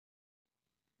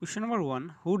Question number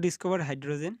 1. Who discovered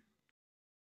hydrogen?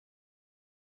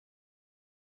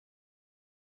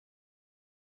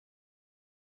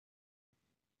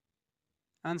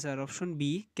 Answer option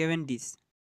B. Cavendish.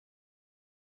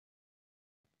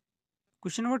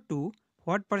 Question number 2.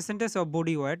 What percentage of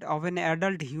body weight of an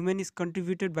adult human is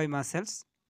contributed by muscles?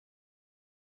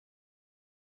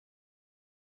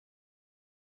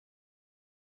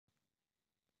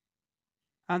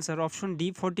 Answer option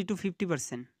D. 40 to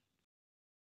 50%.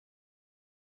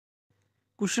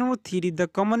 Question number 3. The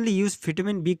commonly used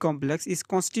vitamin B complex is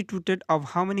constituted of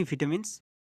how many vitamins?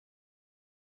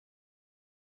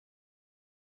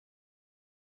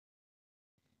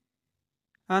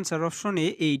 Answer option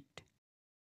A. 8.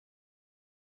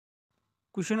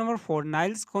 Question number 4.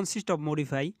 Niles consist of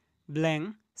modify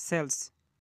blank cells.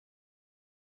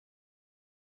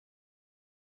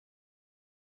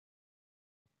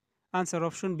 Answer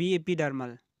option B.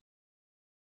 Epidermal.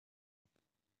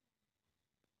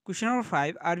 Question number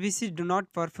 5. RBCs do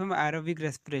not perform aerobic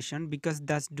respiration because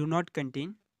thus do not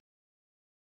contain.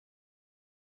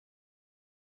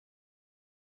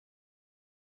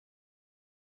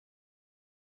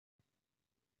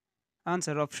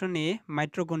 Answer option A.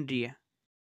 Mitochondria.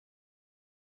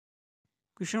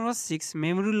 Question number 6.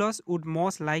 Memory loss would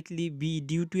most likely be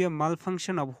due to a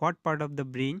malfunction of what part of the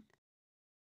brain?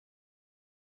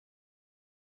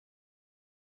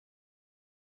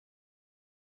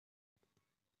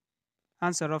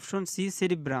 Answer option C.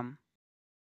 Cerebrum.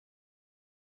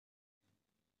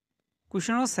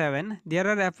 Question number 7. There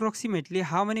are approximately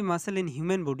how many muscles in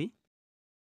human body?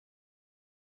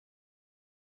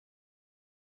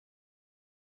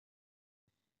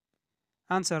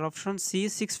 Answer option C.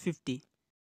 650.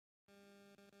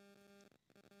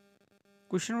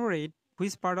 Question number 8.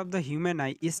 Which part of the human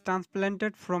eye is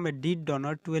transplanted from a dead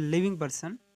donor to a living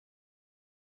person?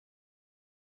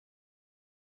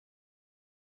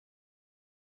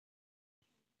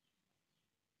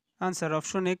 Answer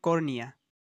option A. Cornea.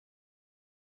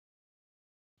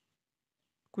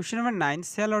 Question number 9.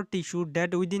 Cell or tissue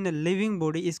that within a living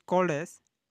body is called as?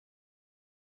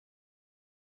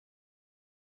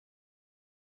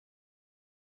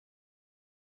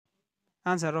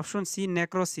 Answer option C.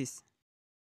 Necrosis.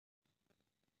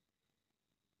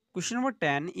 Question number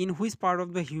 10. In which part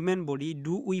of the human body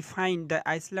do we find the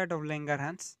islet of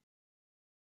Langerhans?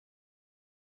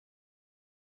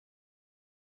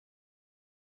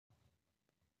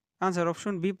 Answer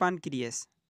option B. Pancreas.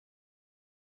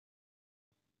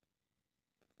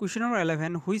 Question number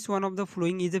 11. Which one of the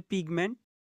following is a pigment?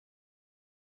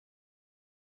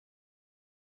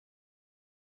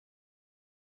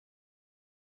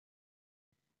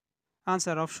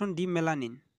 Answer option D.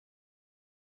 Melanin.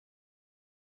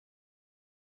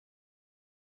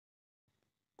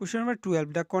 Question number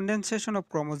 12. The condensation of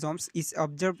chromosomes is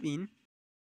observed in?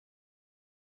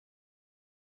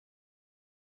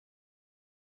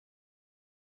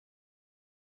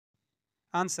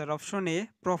 Answer option A.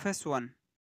 Prophase 1.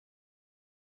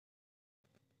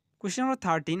 Question number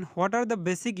 13. What are the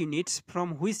basic units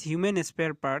from which human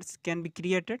spare parts can be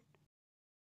created?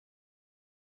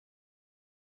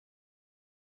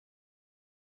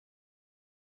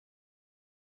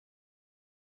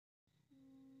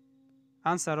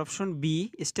 Answer option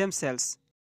B. Stem cells.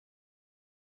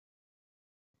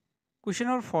 Question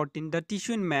number 14. The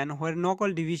tissue in man where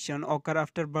knuckle division occur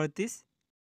after birth is?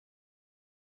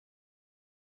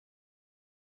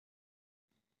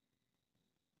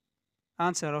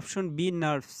 Answer option B.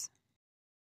 Nerves.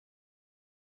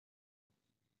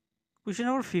 Question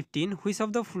number 15. Which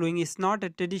of the following is not a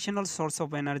traditional source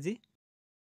of energy?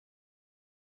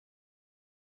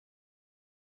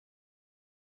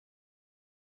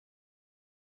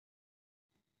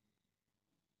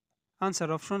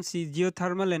 Answer option C.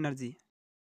 Geothermal energy.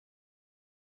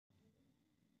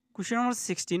 Question number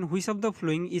 16. Which of the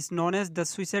following is known as the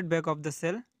suicide back of the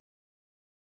cell?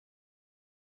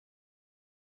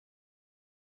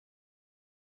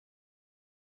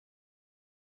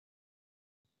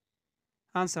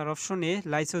 Answer option A.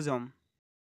 Lysosome.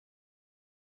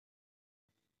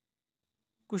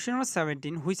 Question number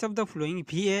 17. Which of the following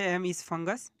V.A.M is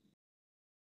fungus?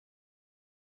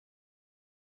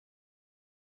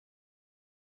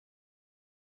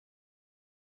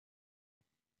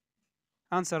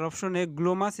 Answer option A.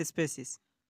 Glomus species.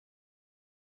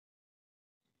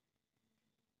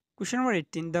 Question number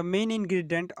 18. The main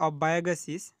ingredient of biogas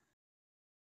is?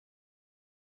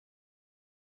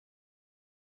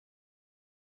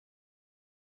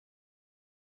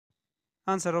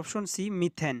 Answer option C.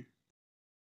 Methane.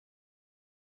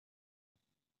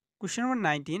 Question number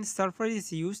 19. Sulfur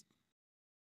is used.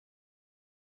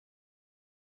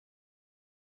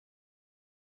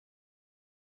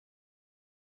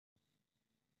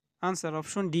 Answer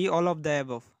option D, all of the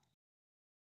above.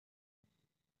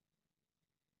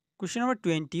 Question number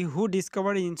 20. Who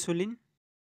discovered insulin?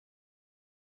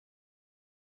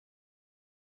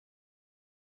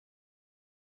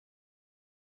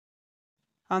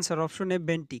 Answer option A,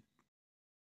 Bentic.